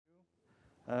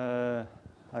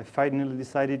I finally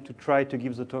decided to try to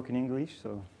give the talk in English,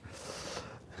 so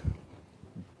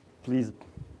please,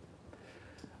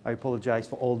 I apologize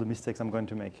for all the mistakes I'm going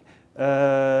to make.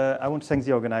 I want to thank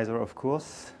the organizer, of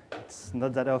course. It's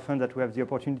not that often that we have the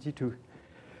opportunity to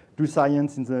do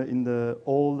science in the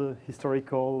old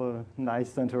historical nice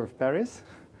center of Paris.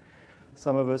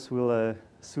 Some of us will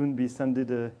soon be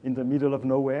stranded in the middle of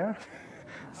nowhere,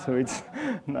 so it's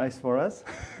nice for us.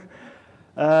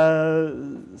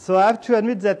 So I have to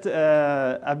admit that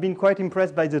I've been quite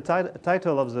impressed by the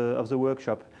title of the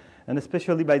workshop, and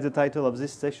especially by the title of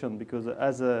this session, because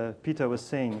as Peter was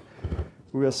saying,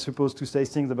 we are supposed to say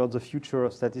things about the future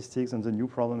of statistics and the new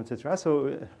problem, etc.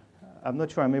 So I'm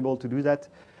not sure I'm able to do that.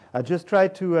 I just try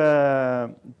to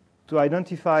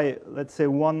identify, let's say,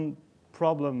 one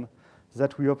problem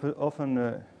that we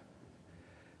often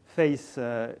face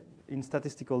in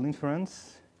statistical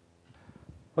inference.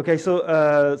 Okay, so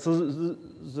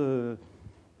the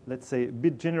let's say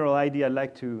bit general idea I'd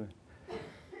like to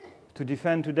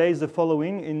defend today is the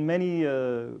following. In many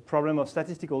problems of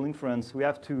statistical inference, we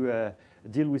have to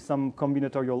deal with some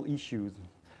combinatorial issues.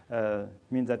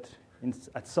 Means that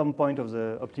at some point of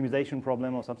the optimization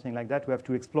problem or something like that, we have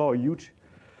to explore a huge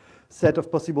set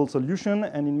of possible solutions,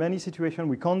 and in many situations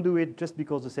we can't do it just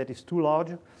because the set is too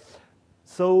large.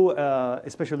 So,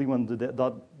 especially when the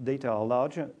data are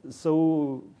large.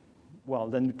 So, well,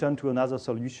 then you turn to another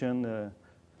solution,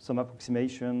 some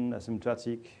approximation,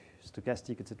 asymptotic,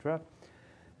 stochastic, etc.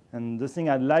 And the thing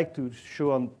I'd like to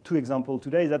show on two examples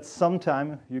today is that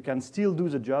sometimes you can still do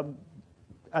the job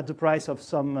at the price of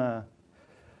some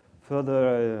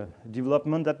further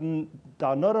development that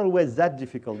are not always that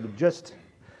difficult, but just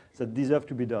that deserve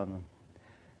to be done.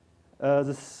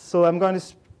 So I'm going to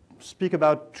speak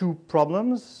about two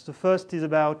problems. The first is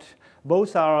about,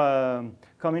 both are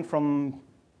coming from,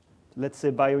 let's say,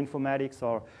 bioinformatics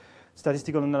or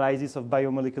statistical analysis of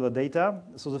biomolecular data.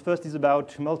 So the first is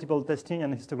about multiple testing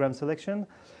and histogram selection.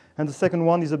 And the second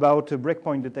one is about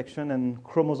breakpoint detection and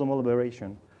chromosomal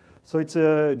aberration. So it's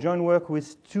a joint work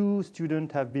with two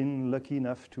students have been lucky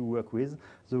enough to work with.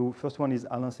 The first one is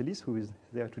Alain Célis, who is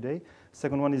there today. The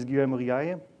second one is Guillaume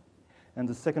Riaille. And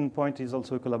the second point is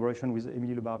also a collaboration with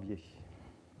Émilie Le Barbier.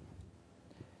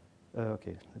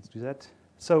 Okay, let's do that.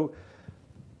 So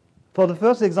for the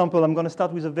first example, I'm going to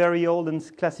start with a very old and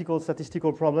classical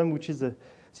statistical problem, which is the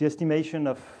estimation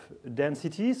of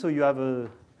density. So you have a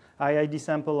IID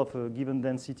sample of a given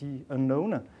density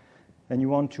unknown, and you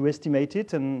want to estimate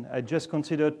it. And I just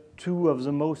considered two of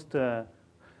the most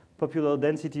popular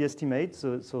density estimates.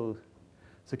 So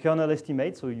the kernel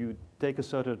estimate, so you take a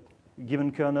certain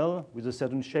given kernel with a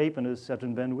certain shape and a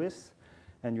certain bandwidth,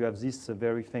 and you have this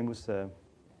very famous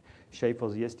shape for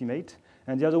the estimate.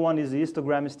 And the other one is the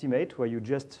histogram estimate, where you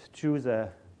just choose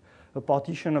a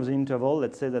partition of the interval.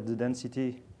 Let's say that the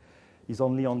density is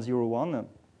only on 0, 1,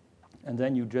 and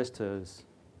then you just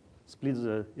split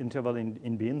the interval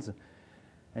in bins,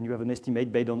 and you have an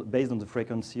estimate based on the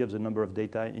frequency of the number of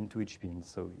data into each bin.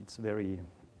 So it's very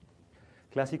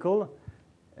classical,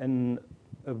 and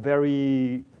a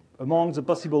very among the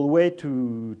possible way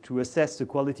to assess the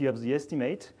quality of the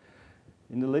estimate.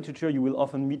 In the literature, you will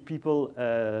often meet people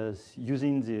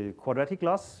using the quadratic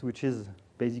loss, which is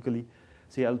basically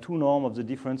the L2 norm of the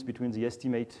difference between the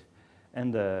estimate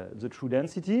and the true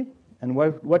density. And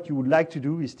what you would like to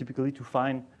do is typically to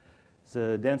find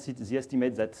the density, the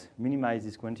estimate that minimizes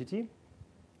this quantity.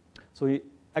 So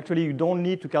actually, you don't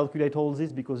need to calculate all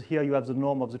this, because here you have the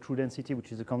norm of the true density,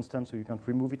 which is a constant, so you can't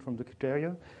remove it from the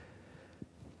criterion.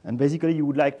 And basically, you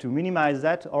would like to minimize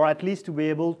that, or at least to be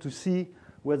able to see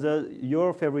whether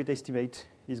your favorite estimate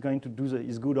is going to do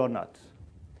is good or not.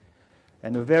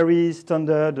 And a very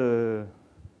standard,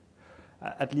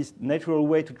 at least natural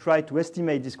way to try to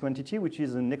estimate this quantity, which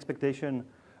is an expectation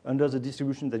under the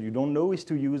distribution that you don't know, is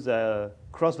to use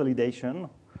cross-validation,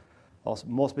 or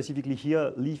more specifically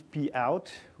here, leave P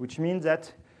out, which means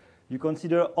that you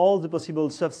consider all the possible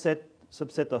subset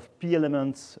of P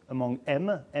elements among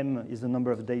M. M is the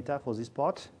number of data for this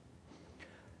part.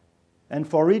 And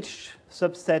for each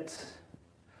subset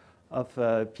of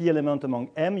P element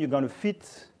among M, you're going to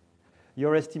fit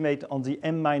your estimate on the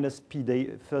M minus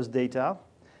P first data,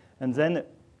 and then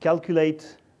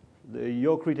calculate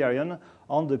your criterion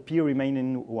on the P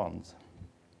remaining ones.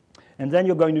 And then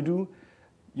you're going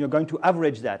to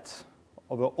average that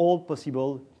over all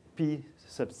possible P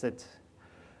subsets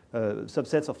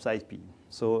of size P.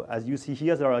 So as you see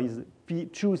here, there is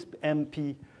choose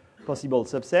MP possible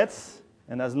subsets,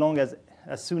 and as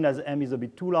soon as M is a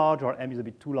bit too large or M is a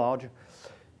bit too large,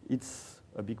 it's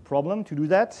a big problem to do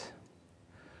that.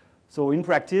 So in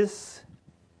practice,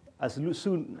 as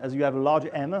soon as you have a large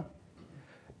M,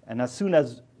 and as soon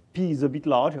as P is a bit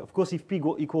large, of course, if P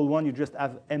equal 1, you just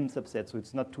have M subsets, so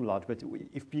it's not too large. But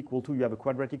if P equal 2, you have a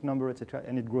quadratic number, etc.,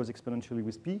 and it grows exponentially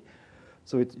with P.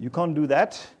 So you can't do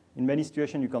that. In many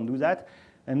situations, you can't do that.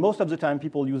 And most of the time,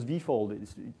 people use V-fold.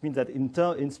 It means that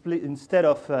instead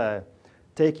of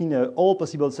taking all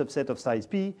possible subset of size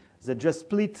P, they just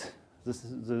split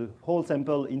the whole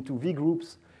sample into V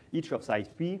groups, each of size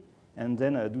P, and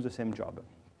then do the same job.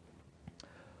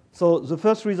 So the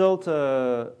first result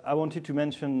I wanted to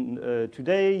mention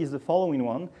today is the following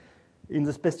one. In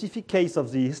the specific case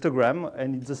of the histogram,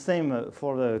 and it's the same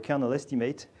for the kernel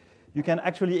estimate, you can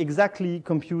actually exactly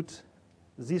compute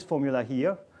this formula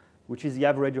here, which is the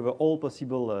average over all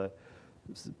possible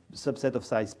subset of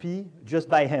size P, just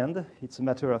by hand. It's a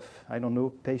matter of, I don't know,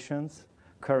 patience,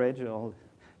 courage, or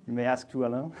you may ask to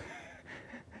Alain.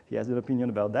 He has an opinion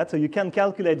about that. So you can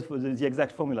calculate the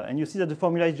exact formula. And you see that the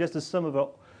formula is just the sum of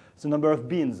the number of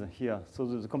bins here. So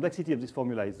the complexity of this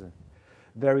formula is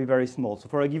very, very small. So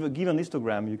for a given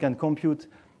histogram, you can compute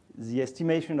the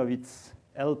estimation of its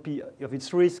LP, of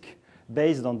its risk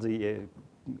based on the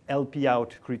LP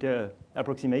out criteria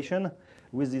approximation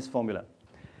with this formula.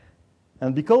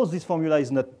 And because this formula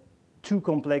is not too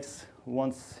complex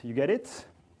once you get it,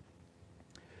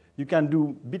 you can do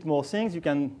a bit more things. You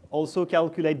can also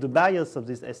calculate the bias of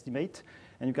this estimate,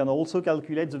 and you can also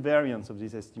calculate the variance of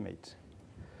this estimate.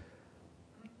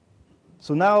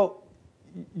 So now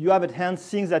you have at hand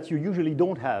things that you usually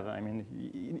don't have. I mean,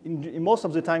 in most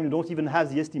of the time, you don't even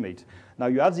have the estimate. Now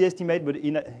you have the estimate, but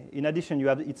in addition, you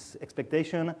have its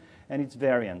expectation and its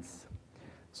variance.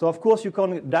 So of course, you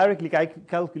can't directly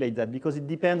calculate that because it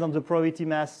depends on the probability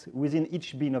mass within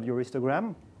each bin of your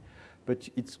histogram. But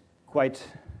it's quite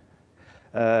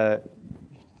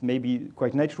maybe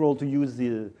quite natural to use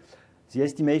the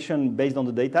estimation based on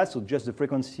the data, so just the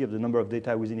frequency of the number of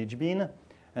data within each bin.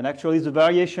 And actually, the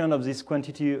variation of this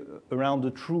quantity around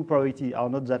the true probability are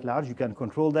not that large. You can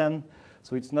control them.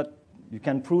 So it's not, you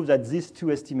can prove that these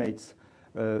two estimates,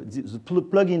 the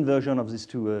plug-in version of these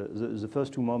two, the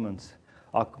first two moments,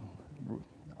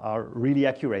 are really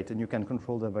accurate, and you can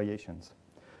control the variations.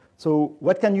 So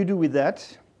what can you do with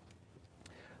that?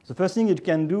 The first thing you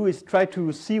can do is try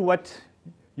to see what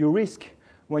you risk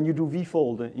when you do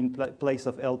V-fold in place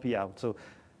of LP out. So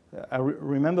I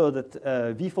remember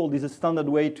that V-fold is a standard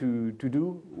way to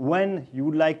do when you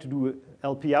would like to do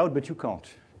LP out, but you can't,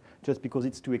 just because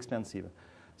it's too expensive.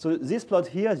 So this plot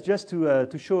here is just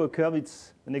to show a curve.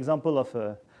 It's an example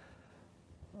for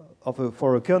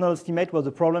a kernel estimate where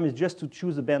the problem is just to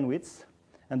choose the bandwidth.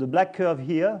 And the black curve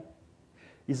here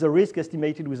is the risk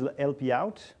estimated with LP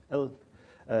out,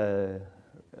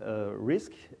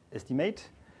 risk estimate.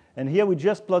 And here we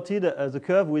just plotted the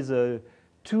curve with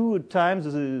 2 times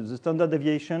the standard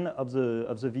deviation of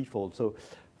the V-fold. So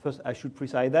first, I should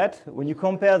precise that. When you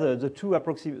compare the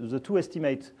two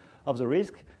estimates of the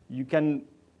risk, you can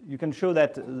show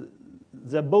that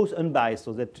they're both unbiased,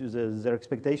 so that their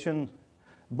expectation,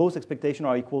 both expectations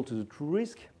are equal to the true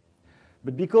risk.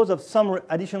 But because of some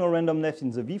additional randomness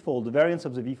in the V-fold, the variance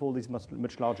of the V-fold is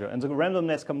much larger. And the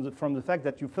randomness comes from the fact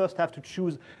that you first have to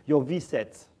choose your V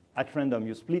sets at random.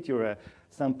 You split your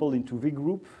sample into V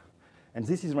group, and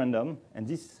this is random, and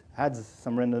this adds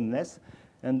some randomness.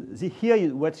 And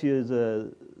here, what is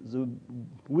the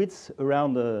width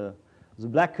around the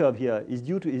black curve here is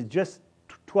due to is just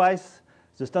twice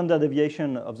the standard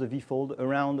deviation of the V-fold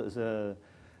around the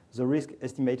risk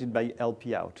estimated by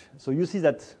LP out. So you see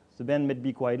that the band may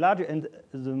be quite large, and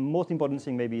the most important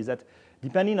thing maybe is that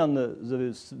depending on the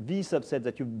V subset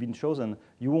that you've been chosen,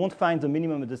 you won't find the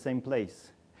minimum at the same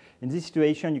place. In this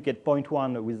situation, you get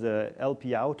 0.1 with the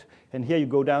LP out, and here you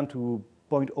go down to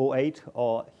 0.08,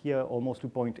 or here almost to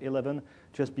 0.11,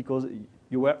 just because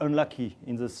you were unlucky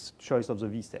in this choice of the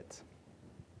V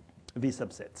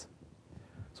subset.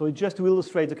 So it's just to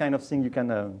illustrate the kind of thing you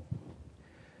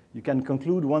can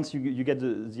conclude once you get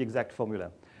the exact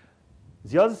formula.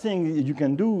 The other thing you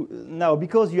can do now,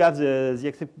 because you have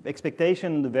the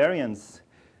expectation and the variance,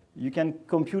 you can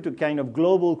compute a kind of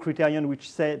global criterion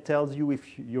which tells you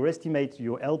if your estimate,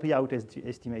 your LP out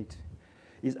estimate,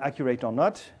 is accurate or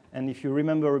not. And if you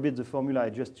remember a bit the formula I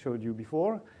just showed you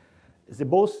before,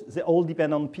 they all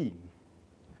depend on P.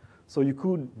 So you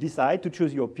could decide to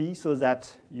choose your P so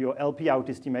that your LP out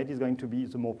estimate is going to be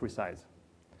the more precise.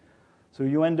 So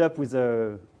you end up with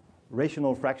a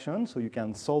rational fraction, so you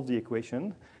can solve the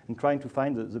equation and trying to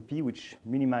find the P which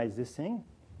minimizes this thing.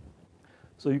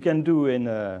 So you can do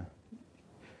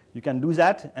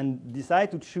that and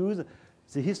decide to choose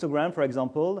the histogram, for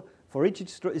example. For each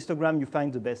histogram, you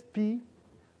find the best P.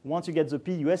 once you get the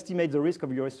P, you estimate the risk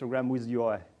of your histogram with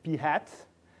your P hat,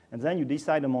 and then you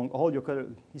decide among all your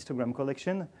histogram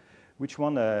collection which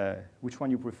one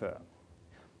you prefer.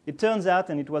 It turns out,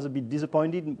 and it was a bit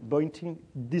disappointing,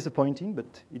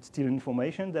 but it's still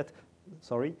information that,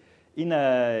 sorry, in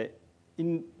the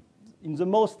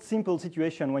most simple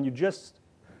situation, when you just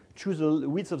choose the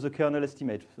width of the kernel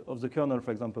estimate, of the kernel,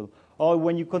 for example, or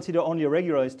when you consider only a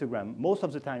regular histogram, most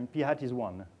of the time P hat is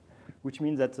 1, which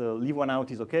means that leave one out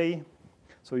is OK,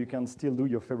 so you can still do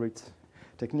your favorite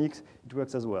techniques. It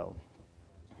works as well.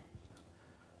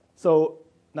 So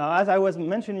now, as I was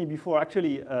mentioning before,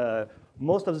 actually,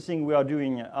 most of the things we are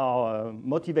doing are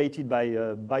motivated by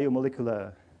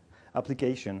biomolecular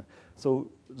application. So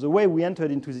the way we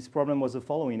entered into this problem was the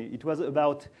following. It was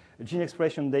about gene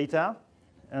expression data.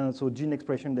 And so gene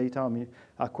expression data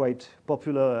are quite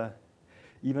popular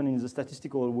even in the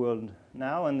statistical world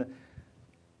now. And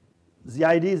the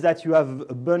idea is that you have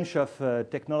a bunch of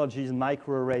technologies,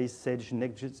 microarrays, SAGE,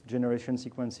 next generation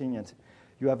sequencing, and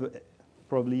you have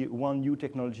probably one new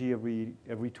technology every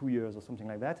 2 years or something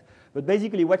like that. But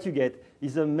basically what you get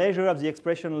is a measure of the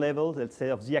expression level, let's say,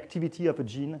 of the activity of a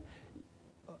gene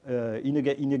in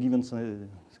a given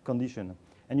condition.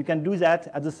 And you can do that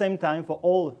at the same time for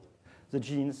all the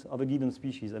genes of a given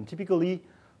species. And typically,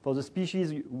 for the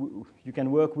species you can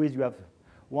work with, you have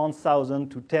 1,000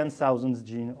 to 10,000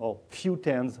 genes, or few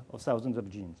tens of thousands of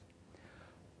genes.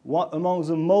 Among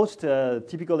the most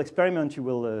typical experiments you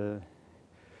will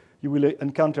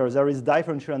encounter, there is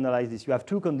differential analysis. You have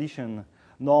two conditions,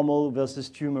 normal versus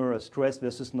tumor, stress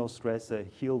versus no stress,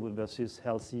 healed versus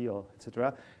healthy, or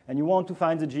etc. And you want to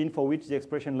find the gene for which the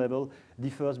expression level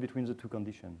differs between the two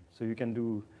conditions. So you can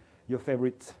do your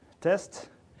favorite test.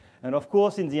 And of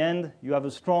course, in the end, you have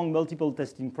a strong multiple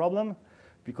testing problem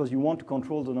because you want to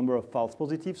control the number of false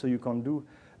positives, so you can do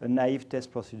a naive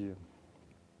test procedure.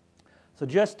 So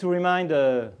just to remind,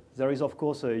 there is, of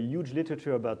course, a huge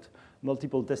literature about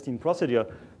multiple testing procedure,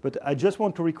 but I just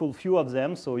want to recall a few of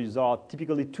them. So there are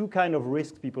typically two kinds of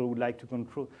risks people would like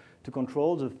to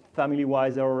control, the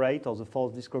family-wise error rate or the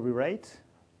false discovery rate.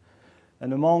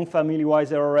 And among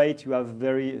family-wise error rate, you have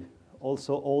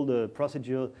also all the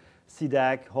procedure,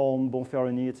 CDAC, Holm,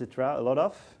 Bonferroni, etc., a lot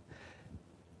of.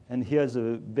 And here's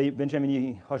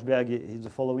Benjamin-Hochberg is the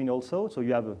following also. So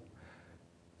you have a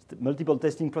multiple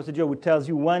testing procedure which tells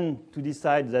you when to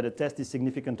decide that a test is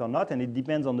significant or not, and it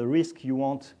depends on the risk you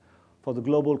want for the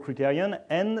global criterion,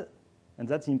 and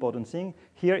that's the important thing,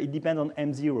 here it depends on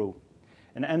M0.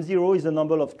 And M0 is the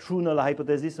number of true null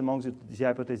hypotheses among the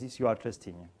hypotheses you are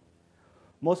testing.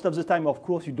 Most of the time, of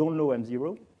course, you don't know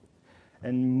M0,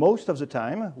 and most of the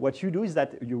time, what you do is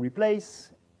that you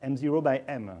replace M0 by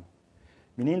M,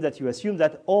 meaning that you assume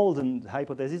that all the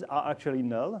hypotheses are actually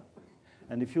null.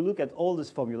 And if you look at all this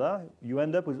formula, you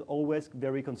end up with always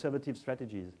very conservative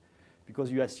strategies because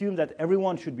you assume that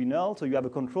everyone should be null, so you have a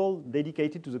control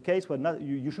dedicated to the case where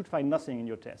you should find nothing in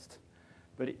your test.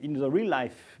 But in the real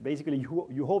life, basically,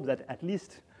 you hope that at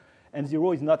least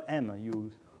M0 is not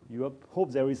M. You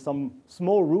hope there is some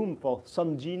small room for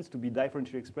some genes to be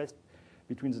differentially expressed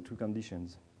between the two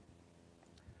conditions.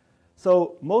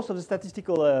 So most of the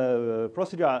statistical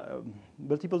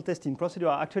multiple testing procedure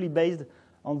are actually based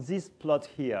on this plot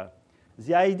here.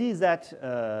 The idea is that,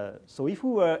 so if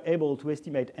we were able to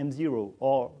estimate M0,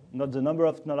 or not the number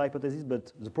of null hypotheses,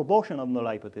 but the proportion of null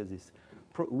hypotheses,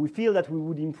 we feel that we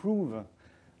would improve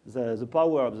the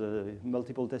power of the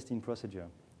multiple testing procedure.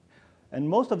 And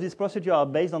most of these procedures are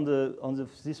based on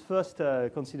this first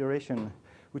consideration,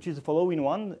 which is the following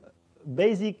one.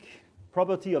 Basic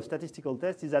property of statistical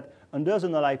tests is that under the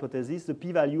null hypothesis, the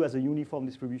p-value has a uniform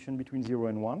distribution between 0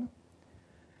 and 1.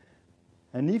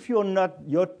 And if your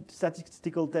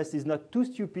statistical test is not too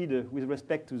stupid with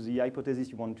respect to the hypothesis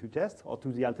you want to test or to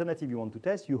the alternative you want to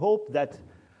test, you hope that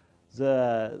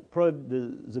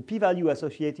the p-value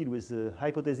associated with the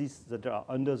hypotheses that are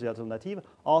under the alternative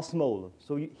are small.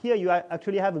 So here you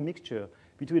actually have a mixture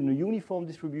between a uniform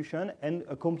distribution and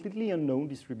a completely unknown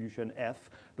distribution f,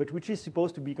 but which is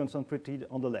supposed to be concentrated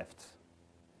on the left.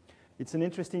 It's an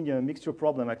interesting mixture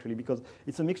problem, actually, because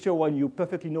it's a mixture when you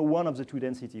perfectly know one of the two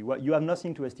density. Well, you have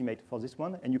nothing to estimate for this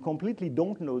one, and you completely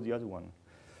don't know the other one.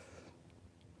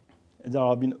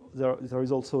 There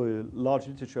is also a large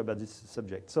literature about this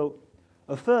subject. So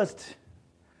a first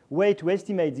way to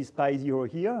estimate this pi 0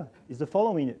 here is the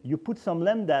following. You put some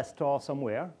lambda star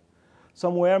somewhere.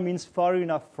 Somewhere means far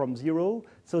enough from 0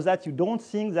 so that you don't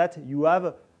think that you have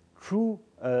a true,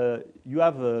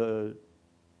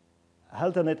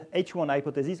 alternate H1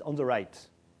 hypothesis on the right.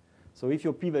 So if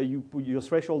your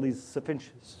threshold is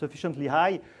sufficiently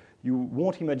high, you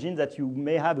won't imagine that you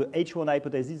may have a H1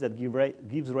 hypothesis that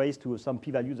gives rise to some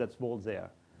p-value that's small there.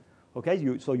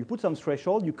 Okay, so you put some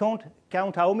threshold, you can't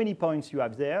count how many points you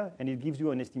have there, and it gives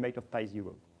you an estimate of pi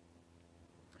 0.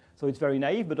 So it's very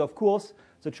naive, but of course,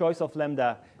 the choice of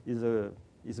lambda is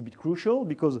a bit crucial,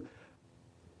 because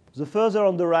the further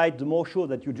on the right, the more sure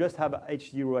that you just have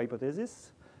H0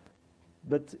 hypothesis.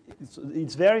 But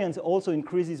its variance also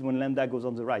increases when lambda goes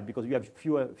on the right, because you have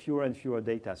fewer and fewer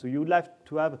data. So you would like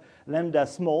to have lambda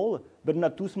small, but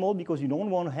not too small, because you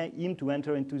don't want him to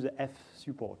enter into the F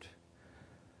support.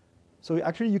 So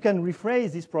actually, you can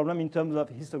rephrase this problem in terms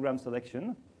of histogram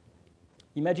selection.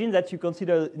 Imagine that you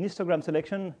consider an histogram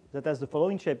selection that has the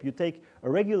following shape. You take a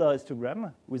regular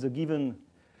histogram with a given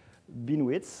bin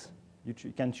width. You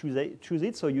can choose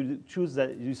it. So you choose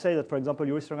that. You say that, for example,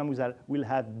 your histogram will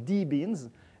have d bins,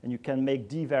 and you can make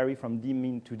d vary from d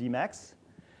min to d max.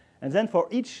 And then for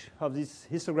each of these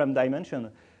histogram dimension,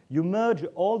 you merge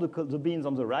all the bins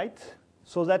on the right,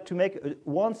 so that to make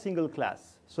one single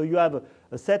class. So you have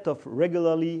a set of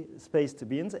regularly spaced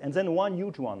bins, and then one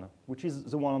huge one, which is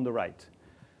the one on the right.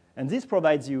 And this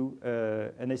provides you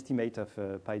an estimate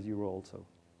of pi 0 also.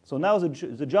 So now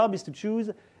the job is to choose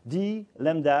d,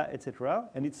 lambda, etc.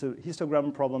 And it's a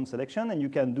histogram problem selection. And you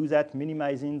can do that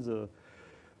minimizing the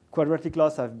quadratic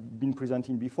loss I've been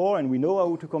presenting before. And we know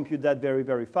how to compute that very,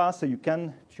 very fast. So you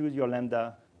can choose your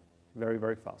lambda very,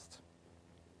 very fast.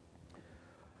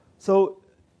 So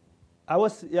I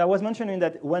was mentioning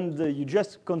that when you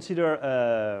just consider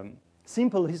a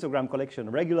simple histogram collection,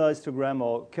 regular histogram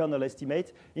or kernel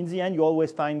estimate, in the end, you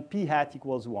always find p hat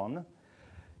equals 1.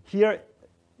 Here,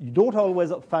 you don't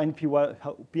always find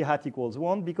p hat equals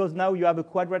 1, because now you have a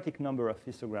quadratic number of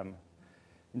histogram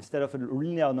instead of a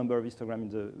linear number of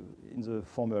histogram in the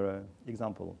former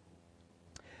example.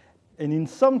 And in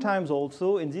sometimes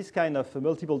also, in this kind of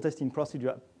multiple testing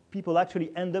procedure, people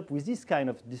actually end up with this kind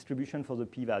of distribution for the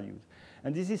p-values.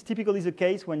 And this is typically the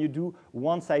case when you do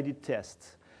one-sided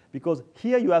tests, because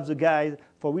here you have the guys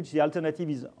for which the alternative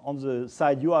is on the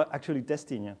side you are actually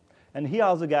testing. And here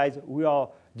are the guys who are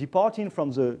departing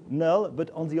from the null, but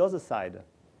on the other side.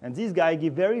 And these guys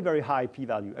give very, very high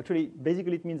p-value. Actually,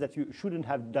 basically, it means that you shouldn't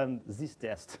have done this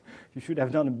test. You should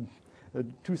have done a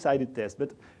two-sided test.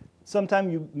 But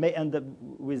sometimes you may end up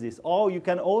with this. Or you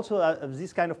can also have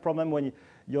this kind of problem when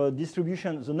your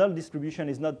distribution, the null distribution,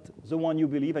 is not the one you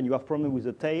believe, and you have problem with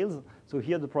the tails. So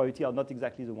here, the probability are not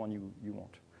exactly the one you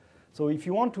want. So if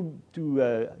you want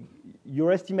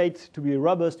your estimate to be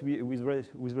robust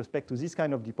with respect to this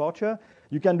kind of departure,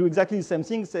 you can do exactly the same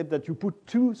thing, except that you put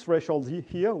two thresholds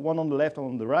here, one on the left and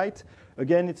on the right.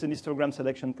 Again, it's an histogram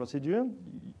selection procedure.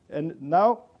 And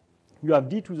now you have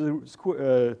d to the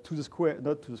square,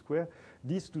 not to the square,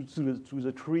 d to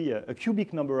the tree, a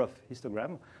cubic number of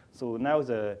histogram. So now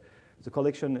the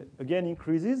collection again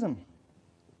increases.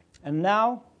 And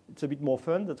now, it's a bit more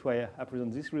fun. That's why I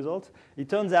present this result. It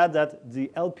turns out that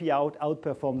the LP out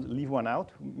outperforms leave one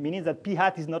out, meaning that p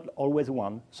hat is not always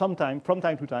 1. Sometime, from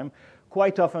time to time,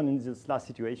 quite often in this last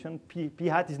situation, p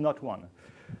hat is not 1.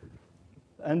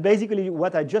 And basically,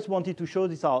 what I just wanted to show,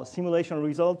 this is our simulation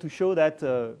result, to show that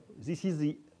this is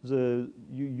you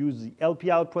use the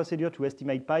LP out procedure to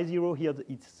estimate pi 0. Here,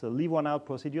 it's a leave one out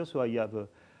procedure, so you have a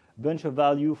bunch of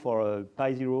value for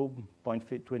pi 0,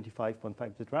 0.25, 0.5,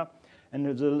 etc.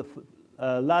 And the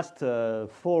last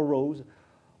 4 rows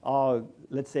are,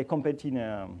 let's say, competing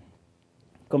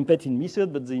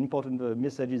method, but the important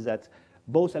message is that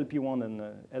both LP1 and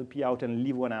LP out and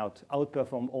leave one out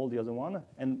outperform all the other one.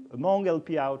 And among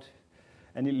LP out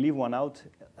and leave one out,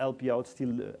 LP out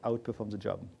still outperforms the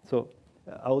job. So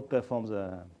outperforms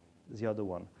the other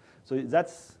one. So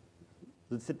that's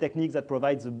the technique that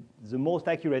provides the most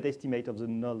accurate estimate of the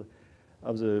null,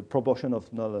 of the proportion of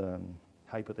null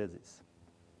hypothesis.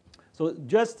 So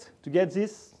just to get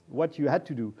this, what you had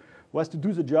to do was to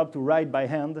do the job to write by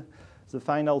hand the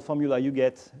final formula you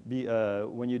get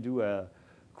when you do a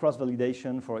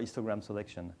cross-validation for histogram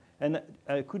selection. And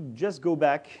I could just go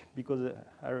back, because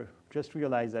I just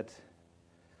realized that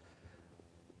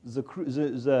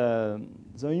the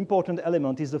important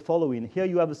element is the following. Here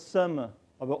you have a sum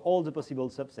over all the possible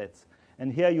subsets.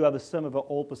 And here you have a sum over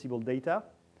all possible data.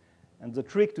 And the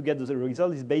trick to get the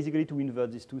result is basically to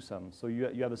invert these two sums. So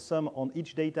you have a sum on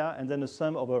each data, and then a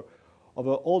sum over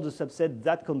all the subsets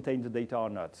that contain the data or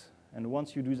not. And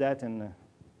once you do that, and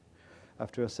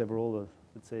after several,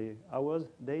 let's say, hours,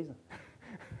 days,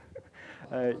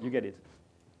 you get it.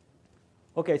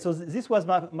 OK, so this was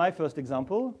my first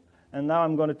example. And now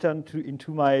I'm going to turn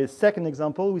into my second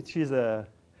example, which is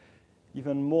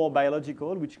even more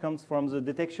biological, which comes from the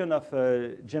detection of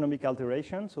genomic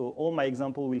alteration. So all my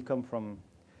example will come from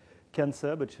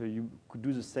cancer, but you could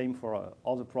do the same for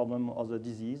other problem, other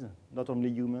disease, not only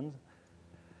humans.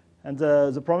 And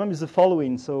the problem is the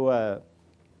following. So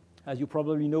as you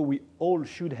probably know, we all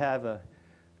should have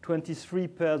 23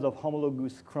 pairs of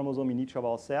homologous chromosomes in each of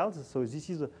our cells. So this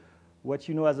is what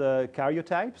you know as a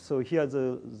karyotype. So here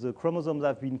the chromosomes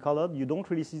have been colored. You don't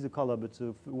really see the color, but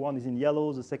the one is in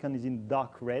yellow, the second is in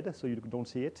dark red, so you don't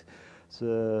see it.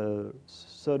 The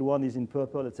third one is in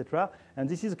purple, etc. And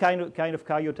this is the kind of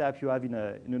karyotype you have in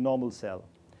a normal cell.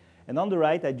 And on the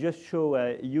right, I just show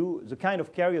you the kind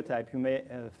of karyotype you may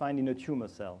find in a tumor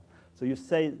cell. So you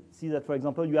see that, for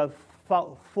example, you have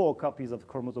 4 copies of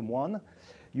chromosome 1.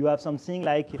 You have something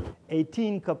like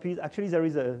 18 copies. Actually,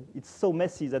 it's so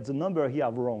messy that the number here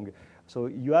are wrong. So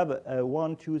you have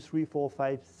 1, 2, 3, 4,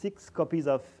 5, 6 copies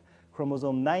of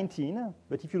chromosome 19.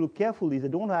 But if you look carefully, they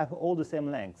don't have all the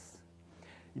same lengths.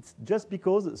 It's just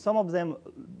because some of them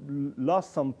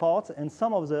lost some parts, and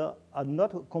some of them are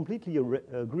not completely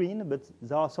green, but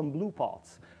there are some blue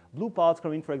parts. Blue parts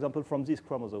coming, for example, from these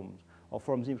chromosomes or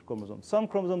from these chromosomes. Some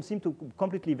chromosomes seem to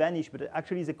completely vanish, but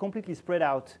actually they're completely spread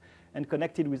out and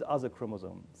connected with other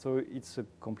chromosomes. So it's a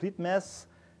complete mess,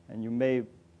 and you may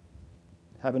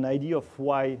have an idea of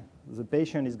why the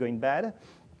patient is going bad.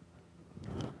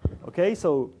 Okay,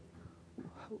 so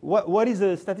what is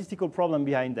the statistical problem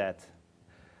behind that?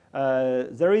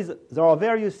 There are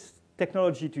various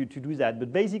technology to do that,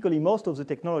 but basically most of the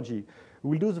technology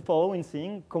will do the following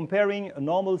thing. Comparing a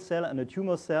normal cell and a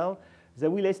tumor cell, they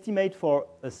will estimate for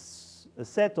a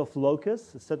set of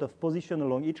locus, a set of position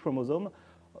along each chromosome,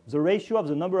 the ratio of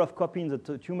the number of copies in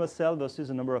the tumor cell versus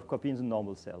the number of copies in the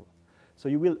normal cell. So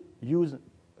you will use,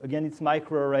 again, it's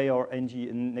microarray or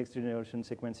next generation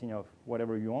sequencing of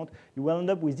whatever you want. You will end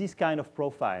up with this kind of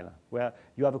profile where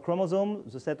you have a chromosome,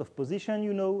 the set of position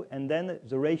you know, and then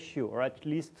the ratio, or at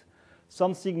least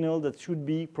some signal that should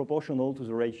be proportional to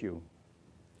the ratio.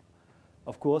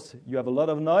 Of course, you have a lot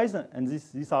of noise, and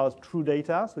these are true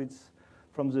data. So it's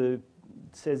from it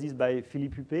says this by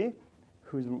Philippe Huppé,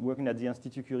 who is working at the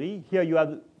Institut Curie. Here you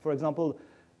have, for example,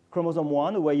 chromosome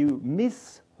 1, where you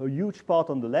miss a huge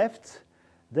part on the left.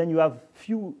 Then you have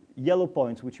few yellow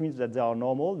points, which means that they are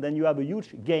normal. Then you have a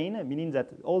huge gain, meaning that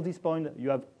all these points, you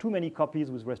have too many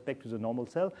copies with respect to the normal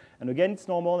cell. And again, it's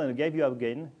normal, and again, you have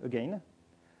gain.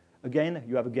 Again,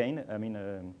 you have a gain,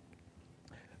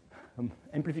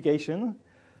 amplification.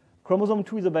 Chromosome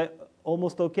 2 is about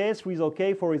almost OK, 3 is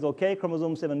OK, 4 is OK.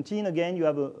 Chromosome 17, again, you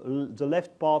have the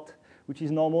left part, which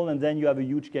is normal, and then you have a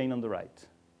huge gain on the right.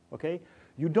 Okay?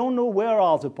 You don't know where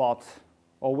are the parts,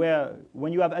 or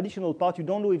when you have additional parts, you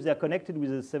don't know if they're connected with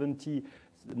the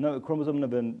chromosome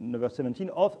number 17,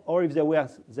 or if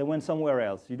they went somewhere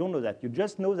else. You don't know that. You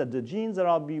just know that the genes that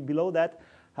are below that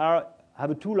have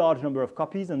a too large number of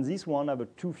copies, and this one have a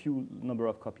too few number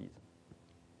of copies.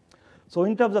 So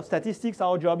in terms of statistics,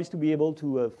 our job is to be able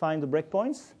to find the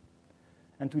breakpoints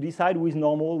and to decide who is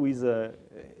normal, who is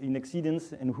in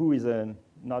exceedance, and who is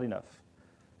not enough.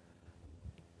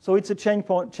 So it's a change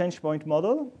point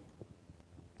model.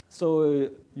 So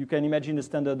you can imagine the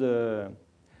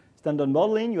standard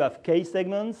modeling. You have k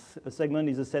segments. A segment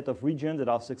is a set of regions that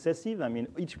are successive. I mean,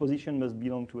 each position must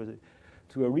belong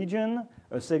to a region.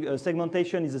 A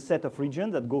segmentation is a set of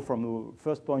regions that go from the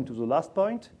first point to the last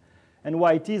point. And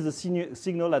yt is the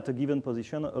signal at a given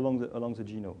position along the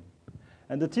genome.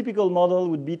 And the typical model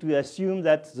would be to assume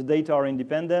that the data are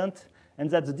independent and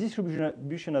that the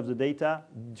distribution of the data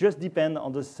just depend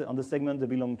on the segment they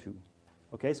belong to.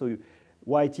 Okay, so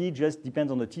yt just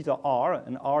depends on the theta r,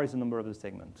 and r is the number of the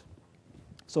segment.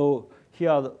 So here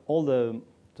are all the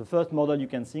first model you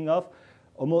can think of: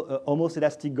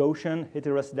 homoscedastic Gaussian,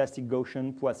 heteroscedastic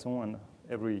Gaussian, Poisson, and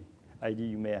every ID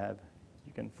you may have.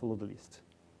 You can follow the list.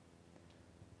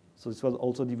 So this was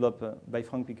also developed by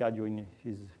Frank Picard during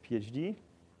his PhD.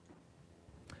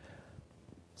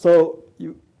 So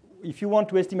if you want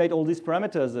to estimate all these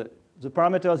parameters, the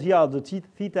parameters here are the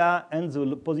theta and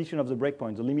the position of the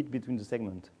breakpoint, the limit between the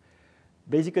segment.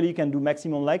 Basically, you can do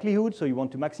maximum likelihood, so you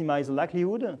want to maximize the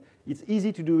likelihood. It's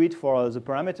easy to do it for the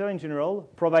parameter in general,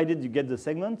 provided you get the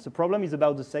segment. The problem is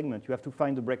about the segment. You have to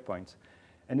find the breakpoints.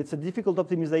 And it's a difficult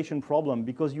optimization problem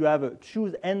because you have a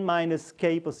choose n minus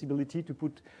k possibility to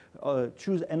put,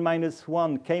 choose n minus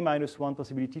 1, k minus 1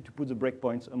 possibility to put the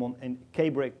breakpoints among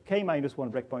k minus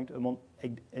 1 breakpoint among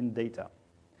n data.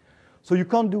 So you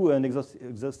can't do an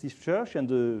exhaustive search, and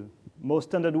the most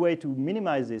standard way to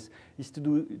minimize this is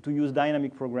to use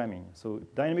dynamic programming. So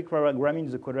dynamic programming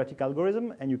is a quadratic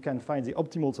algorithm, and you can find the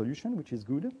optimal solution, which is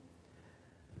good.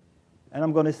 And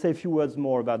I'm going to say a few words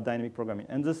more about dynamic programming.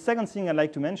 And the second thing I'd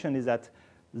like to mention is that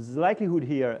the likelihood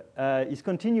here is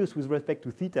continuous with respect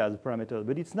to theta as a parameter,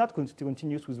 but it's not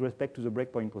continuous with respect to the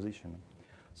breakpoint position.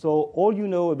 So all you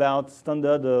know about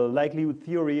standard likelihood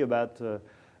theory about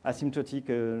asymptotic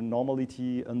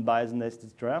normality, unbiasedness,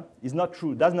 etc., is not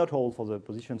true, does not hold for the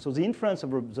position. So the inference of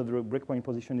the breakpoint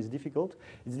position is difficult.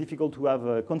 It's difficult to have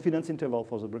a confidence interval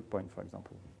for the breakpoint, for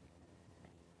example.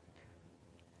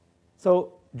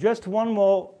 So just one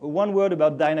word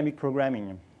about dynamic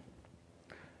programming.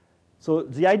 So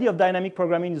the idea of dynamic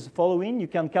programming is the following. You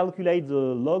can calculate the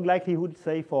log likelihood,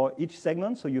 say, for each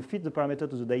segment. So you fit the parameter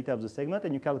to the data of the segment,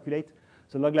 and you calculate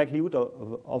the log likelihood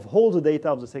of all the data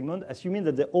of the segment, assuming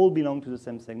that they all belong to the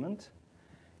same segment.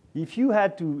 If you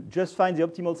had to just find the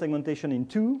optimal segmentation in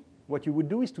 2, what you would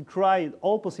do is to try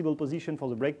all possible positions for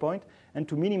the breakpoint and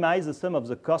to minimize the sum of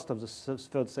the cost of the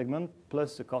third segment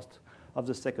plus the cost of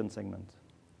the second segment.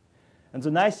 And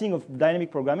the nice thing of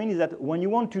dynamic programming is that when you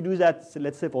want to do that,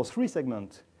 let's say for 3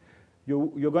 segments,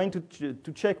 you're going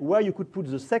to check where you could put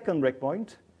the second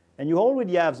breakpoint, and you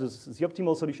already have the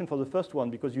optimal solution for the first one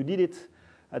because you did it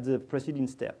at the preceding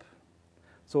step.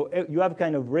 So you have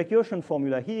kind of recursion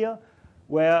formula here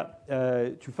where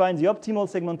to find the optimal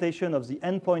segmentation of the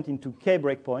endpoint into k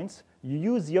breakpoints, you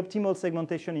use the optimal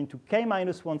segmentation into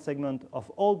k-1 segment of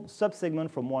all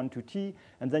subsegments from 1 to t,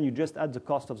 and then you just add the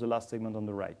cost of the last segment on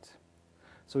the right.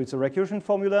 So it's a recursion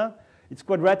formula. It's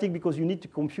quadratic because you need to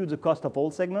compute the cost of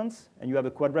all segments, and you have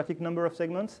a quadratic number of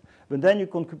segments. But then you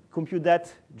can compute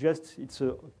that it's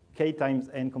a k times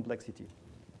n complexity.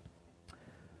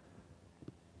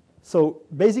 So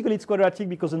basically, it's quadratic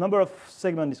because the number of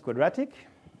segments is quadratic.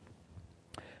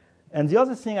 And the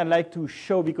other thing I'd like to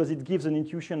show, because it gives an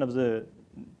intuition of the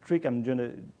trick I'm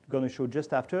going to show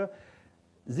just after,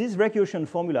 this recursion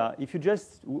formula, if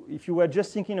you were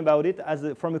just thinking about it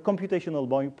from a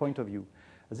computational point of view,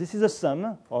 this is a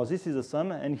sum, or this is a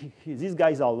sum, and these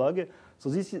guys are log. So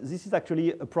this is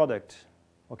actually a product,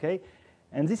 okay?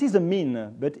 And this is a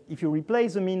mean, but if you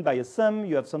replace the mean by a sum,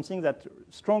 you have something that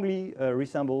strongly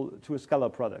resembles to a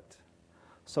scalar product.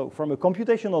 So from a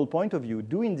computational point of view,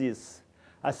 doing this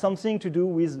has something to do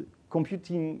with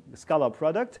computing scalar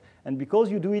product, and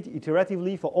because you do it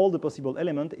iteratively for all the possible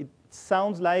elements, it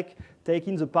sounds like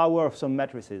taking the power of some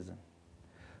matrices.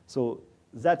 So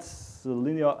that's the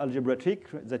linear algebra trick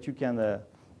that you can,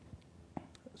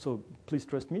 so please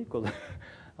trust me, because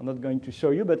I'm not going to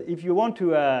show you, but if you want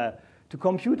to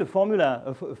compute a formula,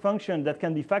 a function that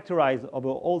can be factorized over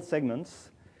all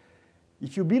segments,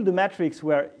 if you build a matrix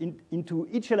where into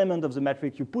each element of the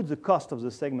matrix you put the cost of the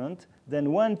segment,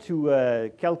 then one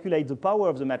to calculate the power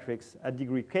of the matrix at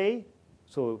degree k,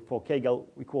 so for k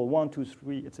equal 1, 2,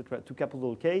 3, etc., to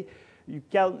capital K, you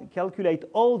calculate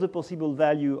all the possible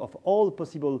value of all the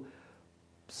possible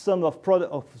sum of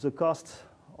the cost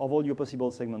of all your possible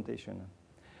segmentation.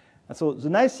 And so the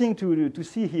nice thing to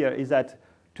see here is that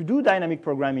to do dynamic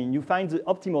programming, you find the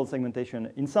optimal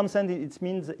segmentation. In some sense, it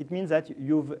means that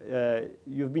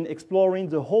you've been exploring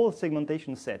the whole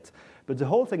segmentation set. But the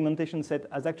whole segmentation set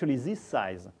has actually this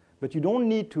size. But you don't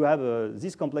need to have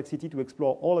this complexity to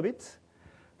explore all of it.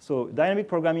 So dynamic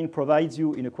programming provides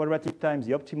you in a quadratic time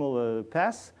the optimal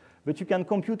path. But you can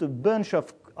compute a bunch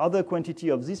of other quantity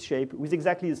of this shape with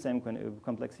exactly the same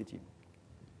complexity.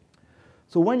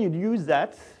 So when you use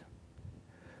that,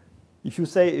 if you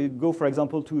say, go, for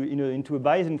example, into a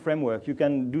Bayesian framework, you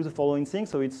can do the following thing.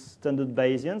 So it's standard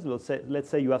Bayesian. Let's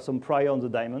say you have some prior on the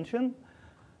dimension.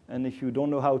 And if you don't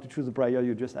know how to choose a prior,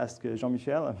 you just ask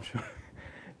Jean-Michel, I'm sure.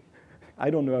 I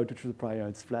don't know how to choose a prior.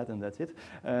 It's flat, and that's it.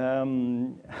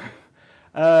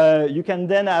 You can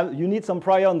then you need some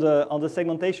prior on the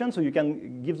segmentation. So you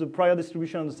can give the prior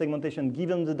distribution of the segmentation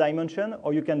given the dimension,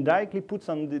 or you can directly put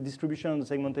some distribution on the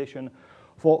segmentation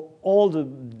for all the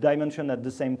dimension at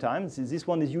the same time. This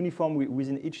one is uniform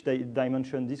within each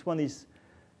dimension. This one is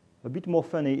a bit more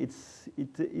funny.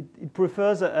 It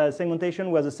prefers a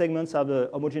segmentation where the segments have a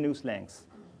homogeneous length.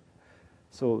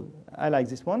 So I like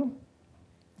this one.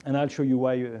 And I'll show you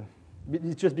why.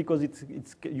 It's just because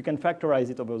you can factorize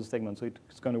it over the segment, so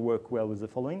it's going to work well with the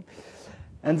following.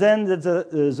 And then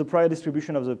the prior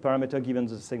distribution of the parameter given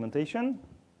the segmentation.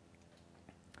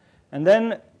 And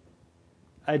then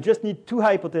I just need 2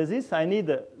 hypotheses. I need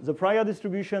the prior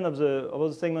distribution of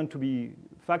the segment to be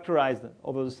factorized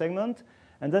over the segment.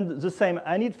 And then the same,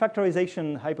 I need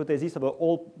factorization hypothesis about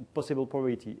all possible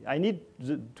probability. I need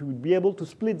to be able to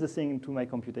split the thing into my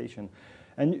computation.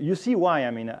 And you see why.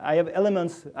 I mean, I have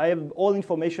elements, I have all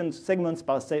information segments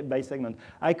by segment.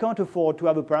 I can't afford to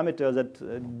have a parameter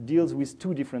that deals with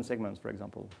 2 different segments, for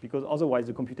example, because otherwise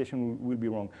the computation will be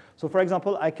wrong. So for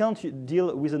example, I can't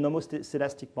deal with a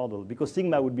nomoscedastic model because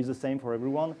sigma would be the same for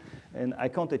everyone, and I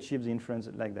can't achieve the inference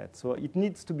like that. So it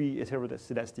needs to be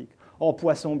heteroscedastic, or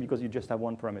Poisson because you just have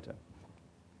one parameter.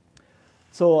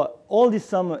 So all this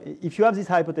sum, if you have this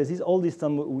hypothesis, all this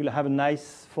sum will have a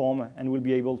nice form and we'll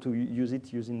be able to use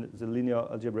it using the linear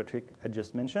algebra trick I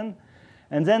just mentioned.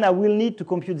 And then I will need to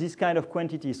compute this kind of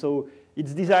quantity. So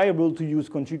it's desirable to use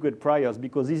conjugate priors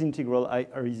because these integrals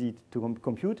are easy to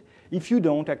compute. If you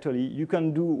don't, actually, you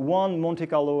can do one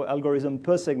Monte-Carlo algorithm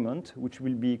per segment, which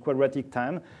will be quadratic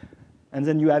time. And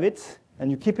then you have it,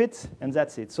 and you keep it, and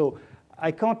that's it. So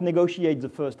I can't negotiate the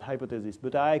first hypothesis,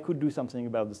 but I could do something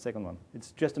about the second one.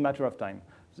 It's just a matter of time.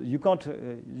 So you can't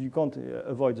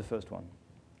avoid the first one.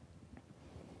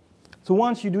 So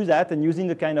once you do that, and using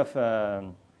the kind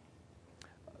of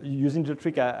using the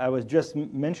trick I was just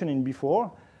mentioning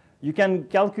before, you can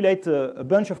calculate a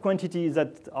bunch of quantities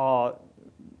that are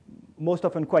most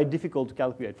often quite difficult to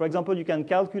calculate. For example, you can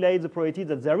calculate the probability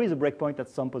that there is a breakpoint at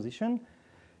some position,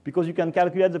 because you can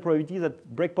calculate the probability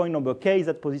that breakpoint number k is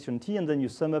at position t, and then you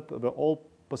sum up the all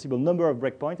possible number of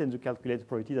breakpoints, and you calculate the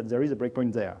probability that there is a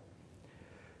breakpoint there,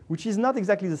 which is not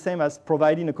exactly the same as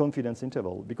providing a confidence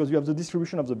interval, because you have the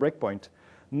distribution of the breakpoint,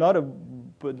 not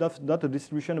a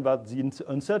distribution about the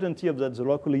uncertainty of the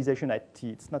localization at t.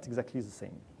 It's not exactly the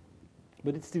same,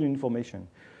 but it's still information.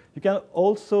 You can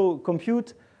also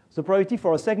compute the probability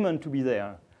for a segment to be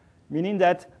there, meaning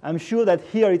that I'm sure that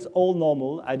here it's all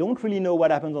normal. I don't really know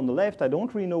what happens on the left. I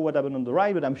don't really know what happens on the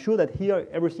right, but I'm sure that here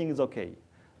everything is OK.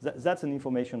 That's an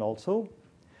information also.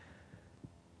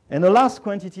 And the last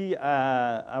quantity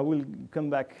I will come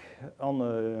back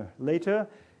on later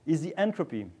is the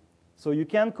entropy. So you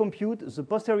can compute the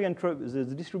posterior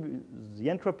the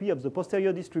entropy of the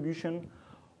posterior distribution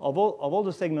of all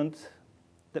the segments,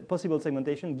 the possible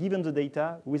segmentation, given the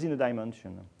data within a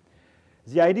dimension.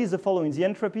 The idea is the following. The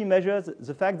entropy measures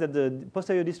the fact that the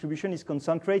posterior distribution is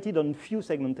concentrated on few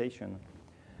segmentation.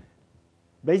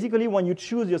 Basically, when you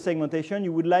choose your segmentation,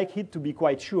 you would like it to be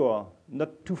quite sure,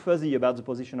 not too fuzzy about the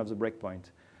position of the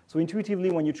breakpoint. So intuitively,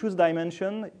 when you choose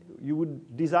dimension, you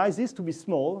would desire this to be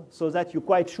small so that you're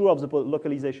quite sure of the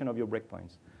localization of your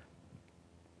breakpoints.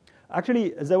 Actually,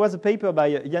 there was a paper by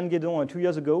Yann Guédon 2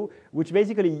 years ago, which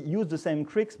basically used the same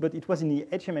tricks, but it was in the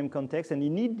HMM context, and he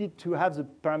needed to have the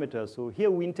parameters. So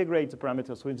here we integrate the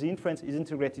parameters. So if the inference is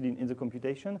integrated in the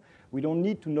computation, we don't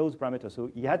need to know the parameter. So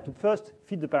he had to first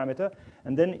feed the parameter,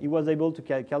 and then he was able to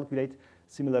calculate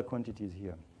similar quantities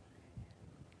here.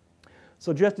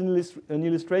 So just an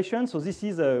illustration. So this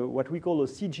is what we call a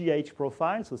CGH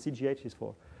profile. So CGH is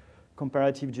for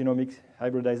comparative genomic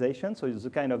hybridization. So it's the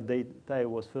kind of data I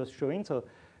was first showing. So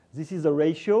this is a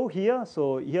ratio here.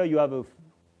 So here you have a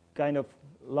kind of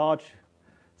large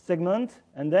segment.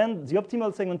 And then the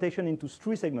optimal segmentation into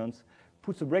 3 segments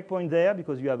puts a breakpoint there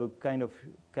because you have a kind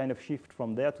of shift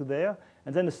from there to there.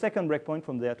 And then a second breakpoint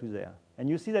from there to there. And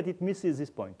you see that it misses this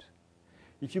point.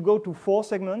 If you go to 4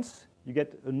 segments, you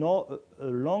get a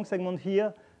long segment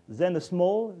here, then a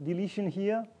small deletion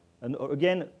here, and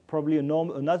again, probably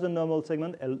another normal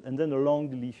segment, and then a long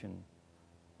deletion.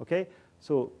 Okay?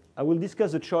 So I will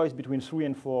discuss the choice between 3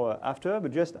 and 4 after,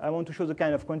 but just I want to show the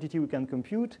kind of quantity we can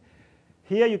compute.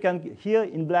 Here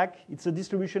in black, it's a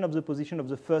distribution of the position of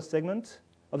the first segment,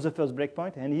 of the first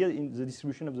breakpoint, and here in the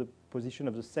distribution of the position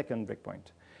of the second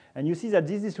breakpoint. And you see that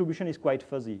this distribution is quite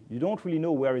fuzzy. You don't really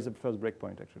know where is the first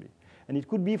breakpoint, actually. And it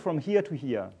could be from here to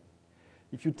here.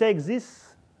 If you take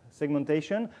this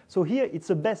segmentation, so here it's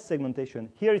a best segmentation.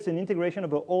 Here it's an integration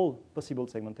of all possible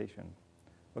segmentation.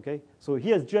 Okay? So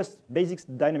here it's just basic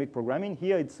dynamic programming.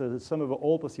 Here it's the sum of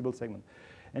all possible segments.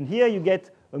 And here you get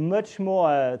a much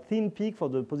more thin peak for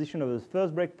the position of the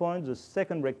first breakpoint, the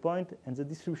second breakpoint, and the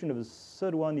distribution of the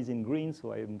third one is in green,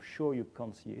 so I'm sure you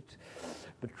can't see it.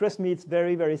 But trust me, it's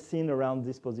very, very thin around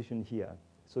this position here.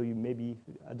 So you maybe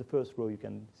at the first row you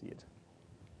can see it.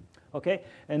 Okay,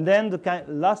 and then the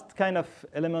last kind of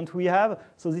element we have,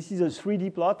 so this is a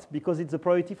 3D plot because it's a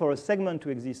probability for a segment to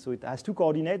exist. So it has 2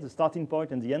 coordinates, the starting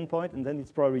point and the end point, and then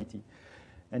its probability.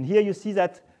 And here you see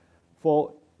that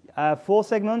for I have 4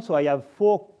 segments, so I have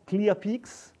 4 clear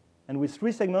peaks. And with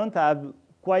 3 segments, I have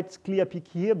quite clear peak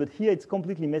here, but here it's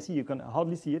completely messy. You can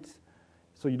hardly see it.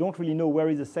 So you don't really know where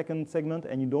is the second segment,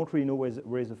 and you don't really know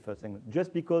where is the first segment,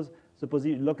 just because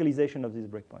the localization of this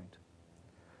breakpoint.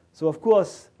 So of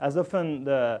course, as often,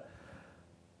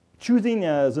 choosing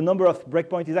the number of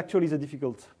breakpoints is actually the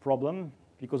difficult problem,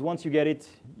 because once you get it,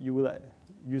 you will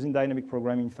using dynamic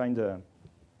programming, find the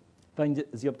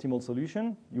optimal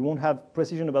solution. You won't have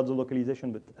precision about the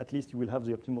localization, but at least you will have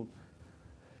the optimal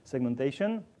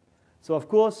segmentation. So of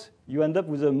course, you end up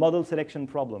with a model selection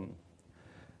problem.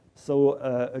 So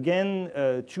again,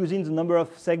 choosing the number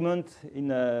of segments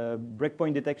in a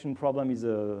breakpoint detection problem is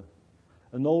an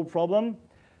old problem.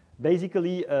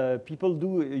 Basically, people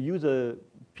do use a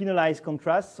penalized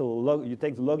contrast. So you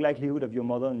take the log likelihood of your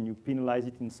model and you penalize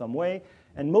it in some way.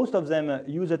 And most of them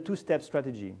use a two-step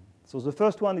strategy. So the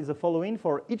first one is the following.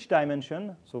 For each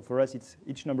dimension, so for us it's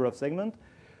each number of segments,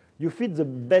 you fit the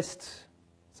best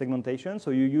segmentation.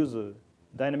 So you use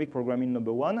dynamic programming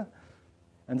number one.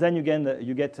 And then you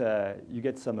get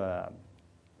some the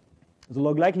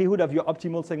log likelihood of your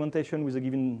optimal segmentation with a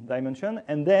given dimension.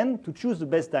 And then to choose the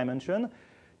best dimension,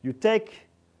 you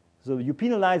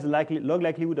penalize the log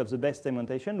likelihood of the best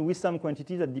segmentation with some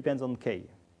quantity that depends on k.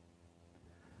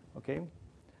 Okay?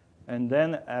 And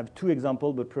then I have two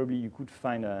examples, but probably you could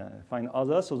find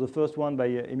others. So the first one by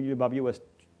Emilio Barbier was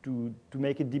to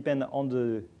make it depend on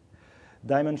the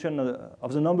dimension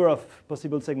of the number of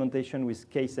possible segmentation with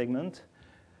k segment.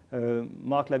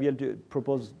 Marc Lavielle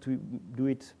proposed to do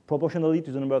it proportionally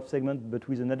to the number of segments, but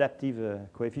with an adaptive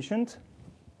coefficient.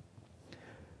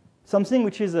 Something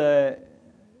which is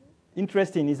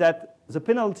interesting is that the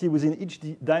penalty within each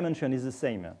dimension is the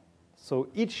same. So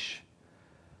each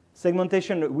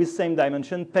segmentation with same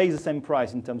dimension pays the same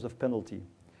price in terms of penalty.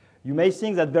 You may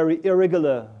think that very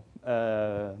irregular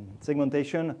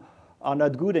segmentation are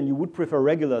not good and you would prefer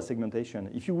regular segmentation.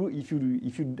 If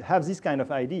you have this kind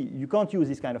of ID, you can't use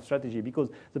this kind of strategy because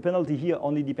the penalty here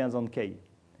only depends on k.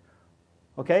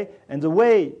 Okay? And the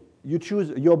way you choose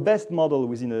your best model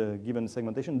within a given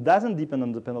segmentation doesn't depend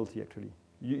on the penalty, actually.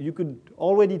 You could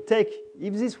already take,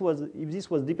 if this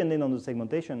was dependent on the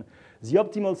segmentation, the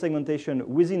optimal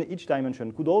segmentation within each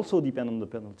dimension could also depend on the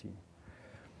penalty.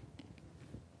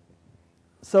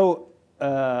 So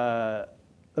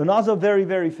another very,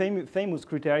 very famous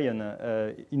criterion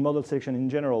in model selection in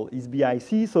general is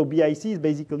BIC. So BIC is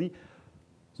basically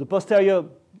the posterior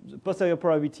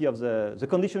probability of the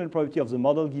conditional probability of the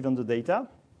model given the data.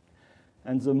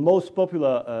 And the most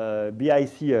popular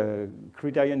BIC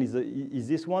criterion is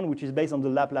this one, which is based on the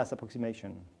Laplace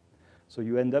approximation. So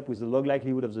you end up with the log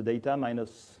likelihood of the data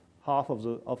minus half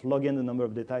of log n the number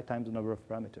of data times the number of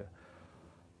parameters.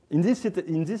 In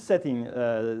this setting,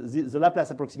 the Laplace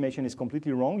approximation is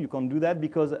completely wrong. You can't do that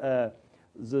because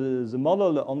the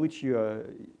model on which the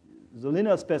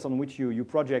linear space on which you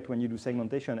project when you do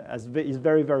segmentation is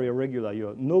very, very irregular.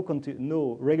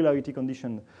 No regularity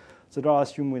condition that are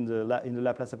assumed in the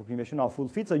Laplace approximation are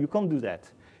fulfilled, so you can't do that.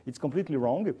 It's completely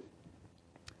wrong.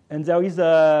 And there is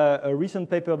a recent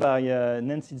paper by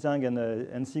Nancy Zhang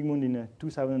and Sigmund in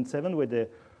 2007 where they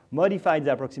modified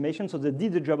the approximation. So they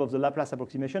did the job of the Laplace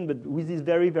approximation, but with this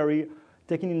very, very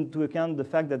taking into account the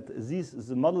fact that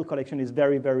the model collection is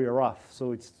very, very rough.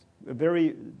 So it's a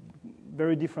very,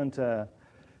 very different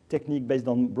technique based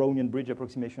on Brownian bridge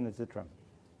approximation, etc.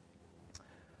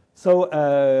 So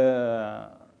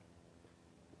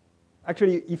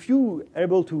actually, if you are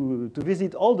able to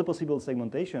visit all the possible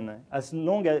segmentation, as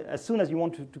soon as you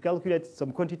want to calculate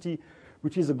some quantity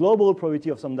which is a global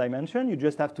probability of some dimension, you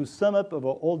just have to sum up over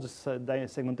all the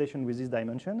segmentation with this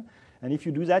dimension. And if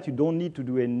you do that, you don't need to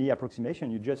do any approximation.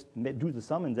 You just do the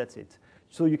sum, and that's it.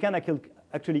 So you can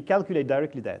actually calculate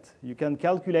directly that. You can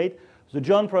calculate the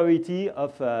joint probability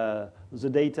of the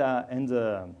data and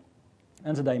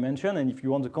the dimension. And if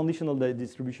you want the conditional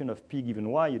distribution of p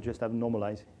given y, you just have to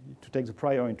normalize to take the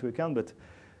prior into account. But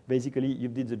basically,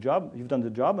 you've done the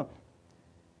job.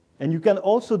 And you can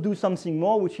also do something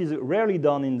more, which is rarely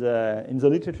done in the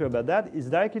literature about that, is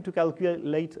directly to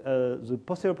calculate the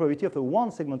posterior probability of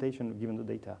one segmentation given the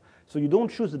data. So you don't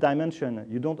choose the dimension.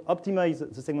 You don't optimize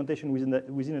the segmentation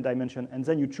within a dimension, and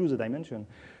then you choose a dimension.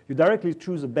 You directly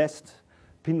choose the best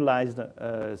penalized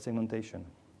segmentation.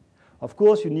 Of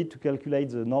course, you need to calculate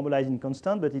the normalizing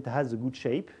constant, but it has a good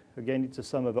shape. Again, it's a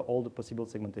sum of all the possible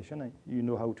segmentation, and you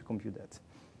know how to compute that.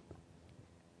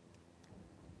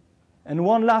 And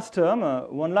one last term,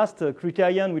 one last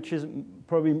criterion, which is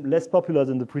probably less popular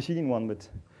than the preceding one, but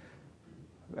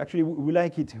actually we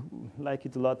like it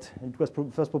a lot. It was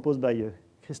first proposed by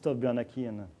Christophe Bernacchi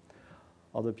and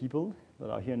other people that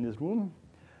are here in this room.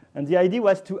 And the idea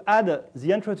was to add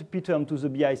the entropy term to the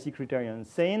BIC criterion,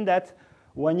 saying that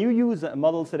when you use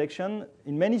model selection,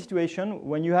 in many situations,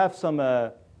 when you have some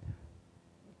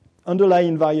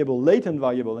underlying variable, latent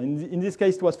variable, and in this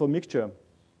case it was for mixture,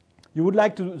 you would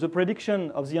like the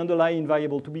prediction of the underlying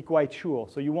variable to be quite sure.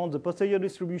 So you want the posterior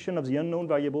distribution of the unknown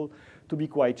variable to be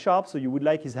quite sharp, so you would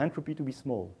like his entropy to be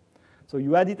small. So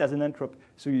you add it as an entropy.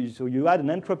 So you add an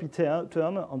entropy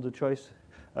term on the choice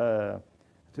to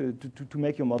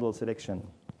make your model selection.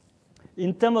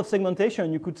 In terms of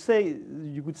segmentation, you could say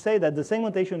that the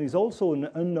segmentation is also an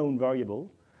unknown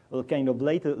variable, a kind of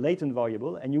latent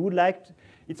variable, and you would like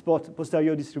its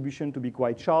posterior distribution to be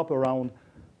quite sharp around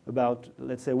about,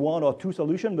 let's say, 1 or 2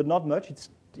 solutions, but not much.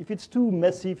 If it's too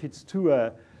messy, if it's too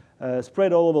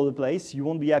spread all over the place, you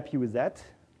won't be happy with that.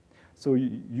 So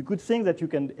you could think that you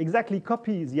can exactly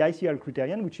copy the ICL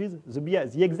criterion, which is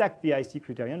the exact BIC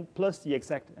criterion plus the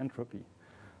exact entropy.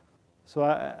 So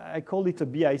I call it a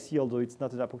BIC, although it's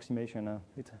not an approximation.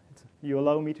 You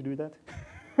allow me to do that?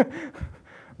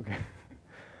 Okay.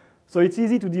 So it's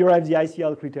easy to derive the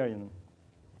ICL criterion.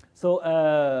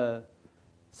 So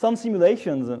some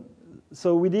simulations.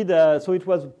 So we did. So it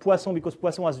was Poisson because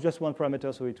Poisson has just one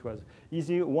parameter, so it was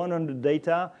easy. 100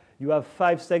 data. You have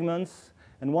 5 segments,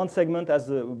 and one segment has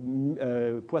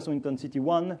the Poisson intensity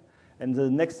 1, and the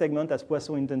next segment has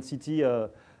Poisson intensity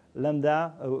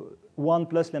lambda 1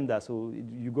 plus lambda. So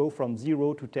you go from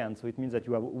 0 to 10. So it means that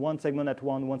you have one segment at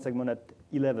 1, one segment at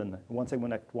 11, one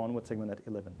segment at 1, one segment at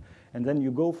 11. And then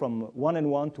you go from 1 and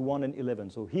 1 to 1 and 11.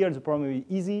 So here the problem is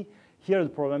easy. Here the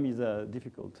problem is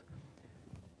difficult.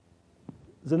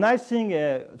 The nice thing,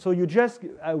 so we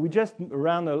just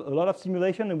ran a lot of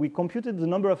simulation, and we computed the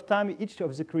number of times each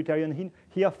of the criterion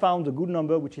here found a good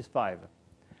number, which is 5.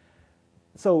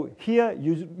 So here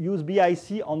you use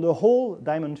BIC on the whole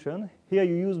dimension. Here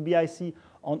you use BIC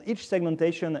on each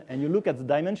segmentation, and you look at the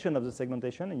dimension of the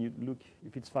segmentation, and you look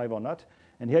if it's 5 or not.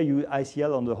 And here you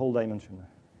ICL on the whole dimension,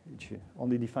 which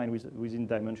only defined within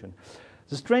dimension.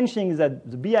 The strange thing is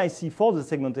that the BIC for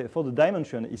the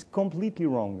dimension is completely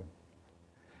wrong.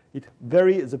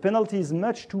 The penalty is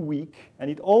much too weak, and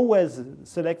it always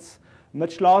selects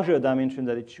much larger dimension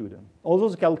than it should, although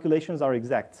the calculations are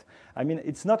exact. I mean,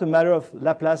 it's not a matter of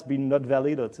Laplace being not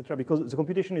valid, etc., because the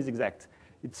computation is exact.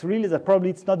 It's really that probably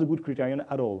it's not a good criterion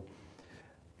at all.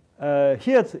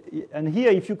 Here,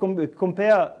 if you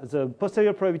compare the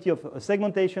posterior probability of a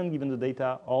segmentation given the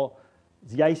data, or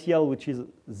the ICL, which is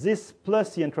this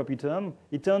plus the entropy term,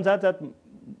 it turns out that the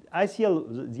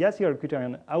ICL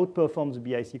criterion outperforms the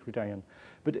BIC criterion.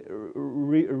 But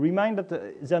remind that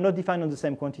they are not defined on the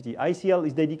same quantity. ICL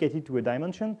is dedicated to a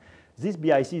dimension. This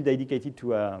BIC is dedicated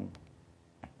to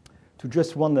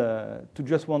just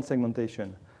one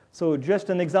segmentation. So just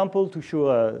an example to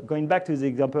show, going back to the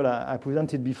example I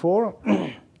presented before.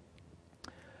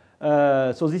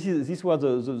 So this was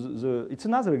it's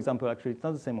another example actually. It's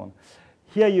not the same one.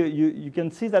 Here you can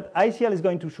see that ICL is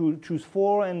going to choose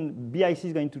 4 and BIC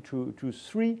is going to choose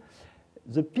 3.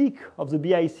 The peak of the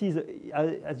BIC is,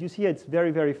 as you see, it's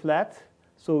very, very flat.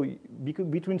 So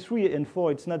between 3 and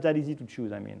 4, it's not that easy to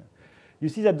choose, I mean. You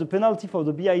see that the penalty for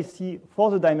the BIC for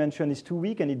the dimension is too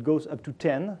weak, and it goes up to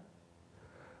 10.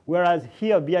 Whereas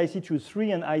here, BIC chooses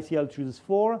 3 and ICL chooses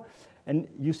 4. And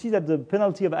you see that the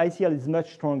penalty of ICL is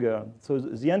much stronger. So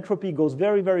the entropy goes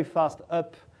very, very fast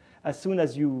up as soon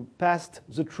as you passed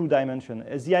the true dimension.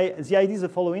 The idea is the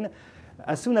following.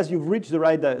 As soon as you've reached the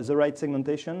right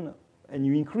segmentation and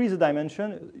you increase the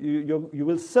dimension, you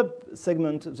will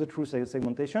sub-segment the true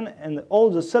segmentation, and all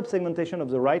the sub-segmentation of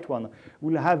the right one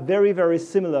will have very, very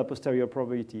similar posterior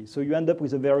probability. So you end up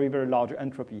with a very, very large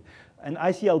entropy. And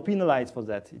ICL penalizes for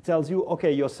that. It tells you,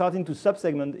 OK, you're starting to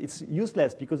sub-segment. It's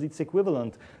useless because it's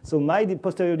equivalent. So my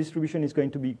posterior distribution is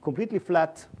going to be completely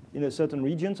flat in a certain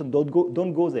region, so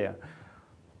don't go there.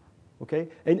 Okay?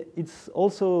 And it's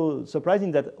also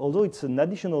surprising that although it's an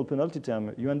additional penalty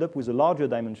term, you end up with a larger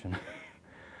dimension.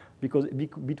 Because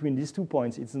between these 2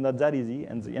 points, it's not that easy.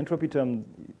 And the entropy term,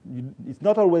 it's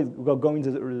not always going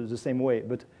the same way.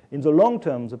 But in the long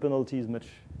term, the penalty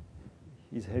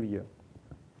is heavier.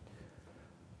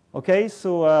 OK,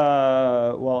 so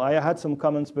well, I had some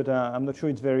comments, but I'm not sure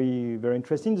it's very, very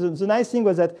interesting. The nice thing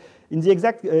was that in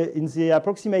the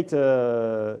approximate,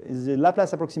 in the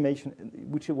Laplace approximation,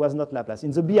 which was not Laplace,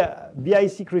 in the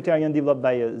BIC criterion developed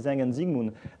by Zhang and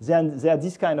Zygmunt, they had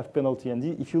this kind of penalty. And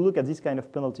if you look at this kind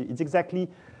of penalty, it's exactly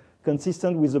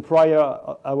consistent with the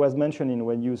prior I was mentioning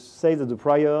when you say that the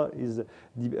prior is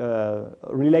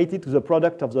related to the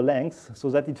product of the lengths, so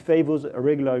that it favors a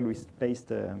regularly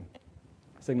spaced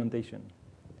segmentation.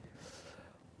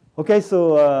 Okay,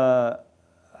 so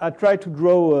I tried to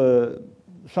draw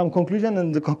some conclusion,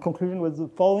 and the conclusion was the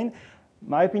following.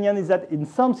 My opinion is that in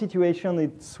some situation,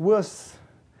 it's worth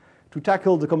to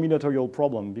tackle the combinatorial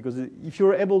problem, because if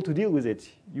you're able to deal with it,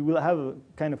 you will have a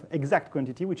kind of exact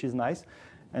quantity, which is nice,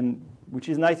 and which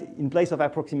is nice in place of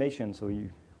approximation. So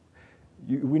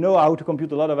we know how to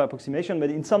compute a lot of approximation, but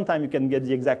in some time you can get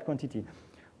the exact quantity.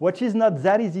 What is not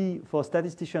that easy for a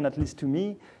statistician, at least to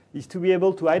me, is to be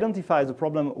able to identify the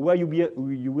problem where you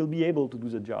will be able to do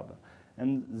the job.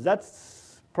 And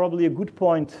that's probably a good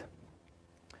point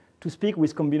to speak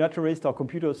with combinatorists or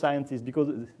computer scientists, because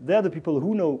they're the people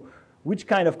who know which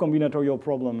kind of combinatorial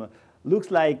problem looks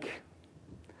like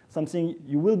something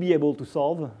you will be able to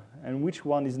solve and which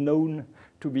one is known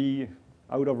to be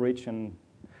out of reach. And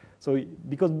so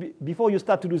because before you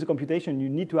start to do the computation, you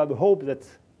need to have a hope that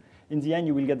in the end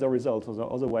you will get the results,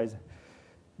 otherwise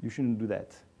you shouldn't do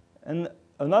that. And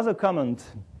another comment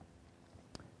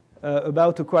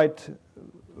about a quite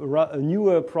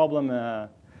newer problem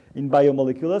in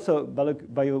biomolecular. So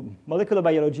molecular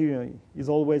biology is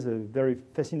always a very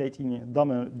fascinating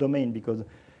domain because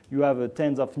you have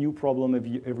tens of new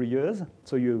problems every year.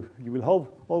 So you will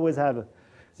always have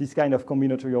this kind of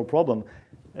combinatorial problem.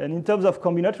 And in terms of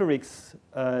combinatorics,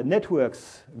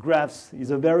 networks, graphs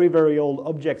is a very, very old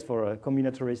object for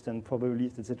combinatorists and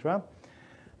probabilists, etc.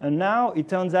 And now it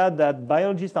turns out that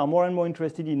biologists are more and more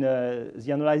interested in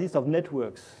the analysis of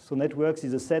networks. So networks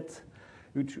is a set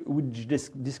which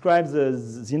describes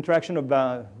the interaction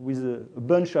with a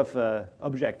bunch of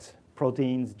objects,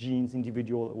 proteins, genes,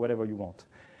 individual, whatever you want.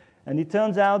 And it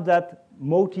turns out that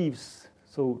motifs,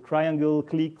 so triangle,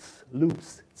 clicks,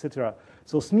 loops, etc.,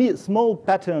 so small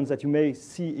patterns that you may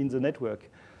see in the network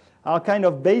are kind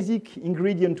of basic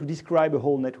ingredient to describe a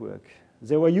whole network.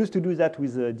 They were used to do that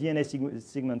with a DNA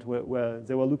segment where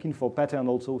they were looking for pattern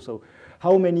also. So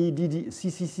how many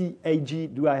CCC-AG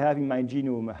do I have in my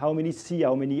genome? How many C,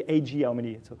 how many AG, how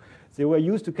many? So they were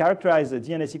used to characterize the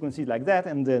DNA sequences like that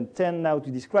and then tend now to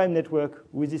describe network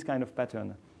with this kind of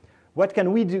pattern. What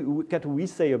can we do? What can we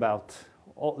say about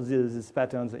all these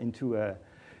patterns in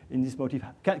this motif?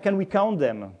 Can we count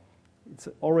them? It's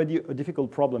already a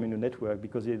difficult problem in a network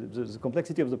because the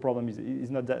complexity of the problem is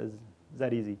not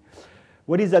that easy.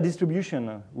 What is that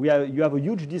distribution? You have a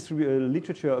huge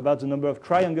literature about the number of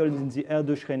triangles in the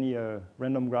R-de-Shreni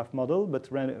random graph model, but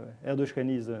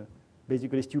R-de-Shreni is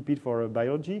basically stupid for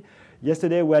biology.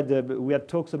 Yesterday we had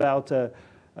talks about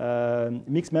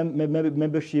mixed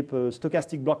membership,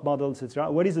 stochastic block models,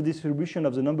 etc. What is the distribution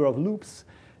of the number of loops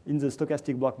in the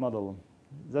stochastic block model?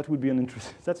 That would be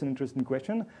that's an interesting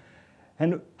question.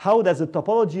 And how does the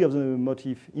topology of the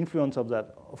motif influence of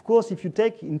that? Of course, if you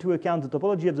take into account the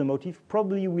topology of the motif,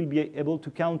 probably you will be able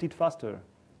to count it faster.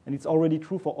 And it's already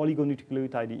true for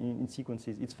oligonucleotide in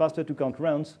sequences. It's faster to count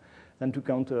rounds than to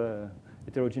count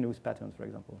heterogeneous patterns, for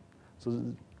example. So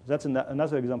that's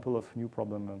another example of new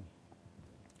problem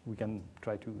we can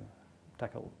try to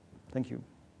tackle. Thank you.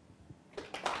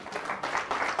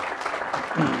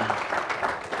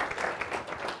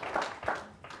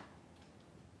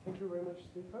 Thank you very much,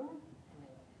 Stéphane.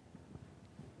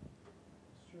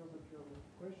 Sure that you have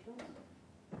questions.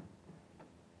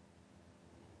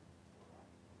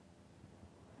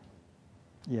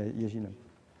 Yeah, Gina.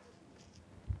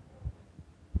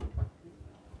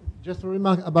 Just a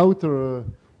remark about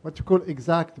what you call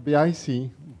exact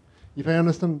BIC. If I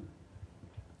understand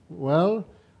well,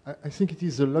 I think it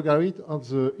is the logarithm of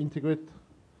the integrate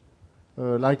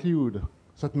likelihood.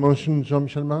 That mentioned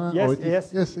Jean-Michel Marin?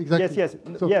 Yes, exactly. Yes.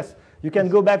 So yes, you can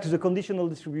go back to the conditional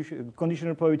distribution,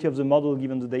 conditional probability of the model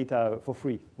given the data for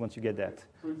free once you get that.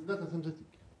 So it's not asymptotic?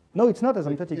 No, it's not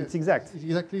asymptotic. Yes, it's exact. It's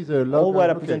exactly the log. All what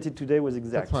I presented today was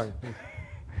exact. That's fine.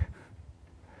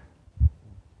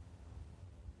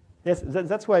 Yes,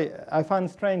 that's why I find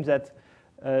strange that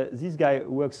this guy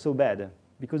works so bad,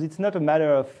 because it's not a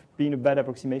matter of being a bad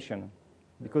approximation,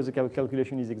 because the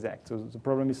calculation is exact. So the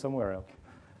problem is somewhere else.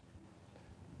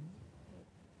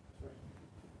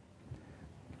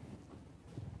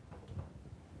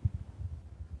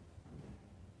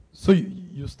 So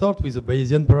you start with a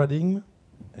Bayesian paradigm,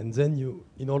 and then you,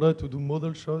 in order to do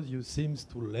model shows, you seems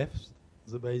to left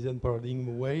the Bayesian paradigm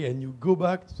away, and you go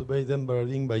back to the Bayesian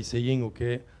paradigm by saying,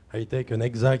 okay, I take an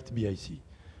exact BIC.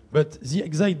 But the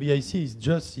exact BIC is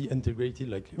just the integrated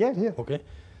likelihood. Yeah. Okay.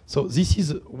 So this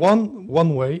is one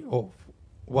way of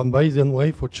one Bayesian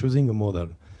way for choosing a model.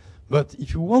 But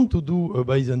if you want to do a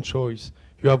Bayesian choice,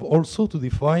 you have also to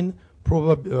define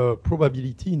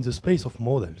probability in the space of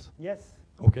models. Yes.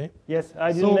 Okay. Yes,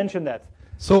 I didn't mention that.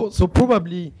 So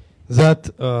probably that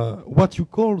what you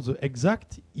call the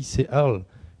exact ICL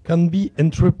can be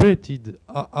interpreted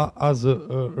as a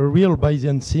real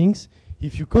Bayesian things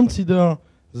if you consider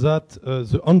that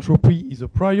the entropy is a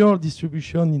prior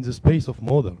distribution in the space of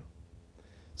model.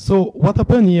 So what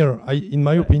happened here, in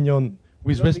my opinion,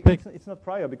 with respect... It's not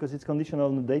prior because it's conditional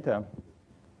on the data.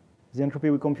 The entropy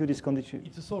we compute is conditional.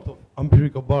 It's a sort of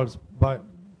empirical bias.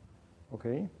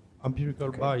 Okay.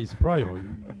 Empirical bias prior.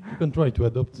 You can try to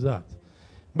adopt that.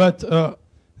 But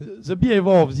the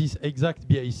behavior of this exact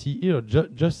BIC here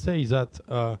just says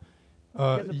that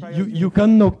you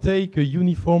cannot take a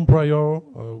uniform prior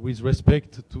with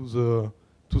respect to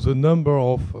the number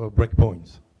of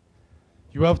breakpoints.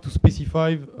 You have to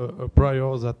specify a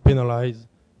prior that penalize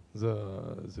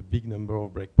the big number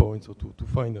of breakpoints, or to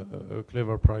find a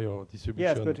clever prior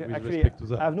distribution. Yes, but with actually, respect to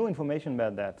that. I have no information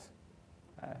about that.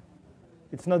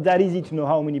 It's not that easy to know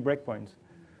how many breakpoints.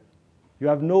 You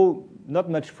have not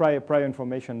much prior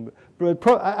information. But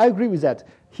I agree with that.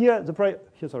 Here the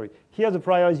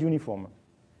prior is uniform.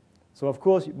 So of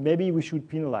course, maybe we should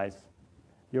penalize.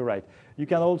 You're right. You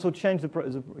can also change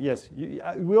yes.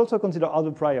 We also consider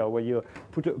other prior, where you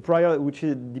put a prior which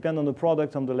depend on the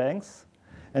product on the length,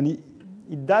 and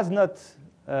it does not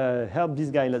help this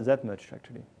guy that much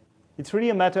actually. It's really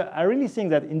a matter. I really think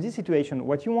that in this situation,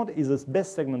 what you want is the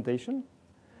best segmentation.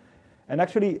 And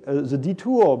actually, the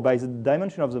detour by the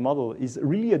dimension of the model is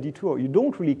really a detour. You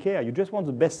don't really care. You just want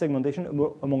the best segmentation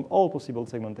among all possible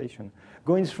segmentation.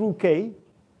 Going through K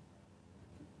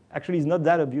actually is not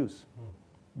that obvious.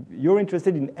 You're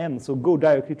interested in M, so go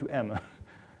directly to M.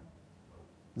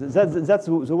 That's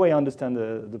the way I understand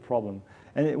the problem.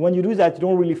 And when you do that, you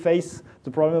don't really face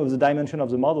the problem of the dimension of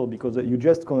the model, because you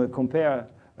just compare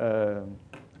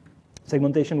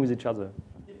segmentation with each other.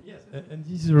 And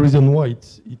this is the reason why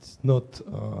it's not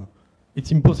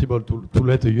it's impossible to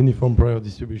let a uniform prior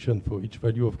distribution for each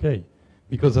value of K,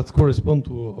 because that corresponds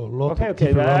to a lot of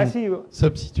different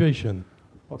substitution.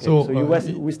 Okay, so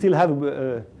we still have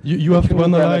you have to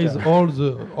analyze all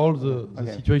the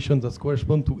situations that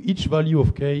correspond to each value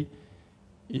of K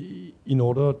in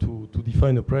order to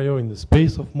define a prior in the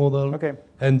space of model. Okay.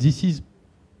 And this is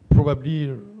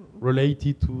probably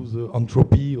related to the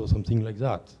entropy or something like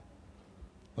that.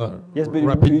 Yes, but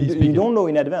you don't know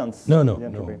in advance. No,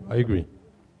 I agree.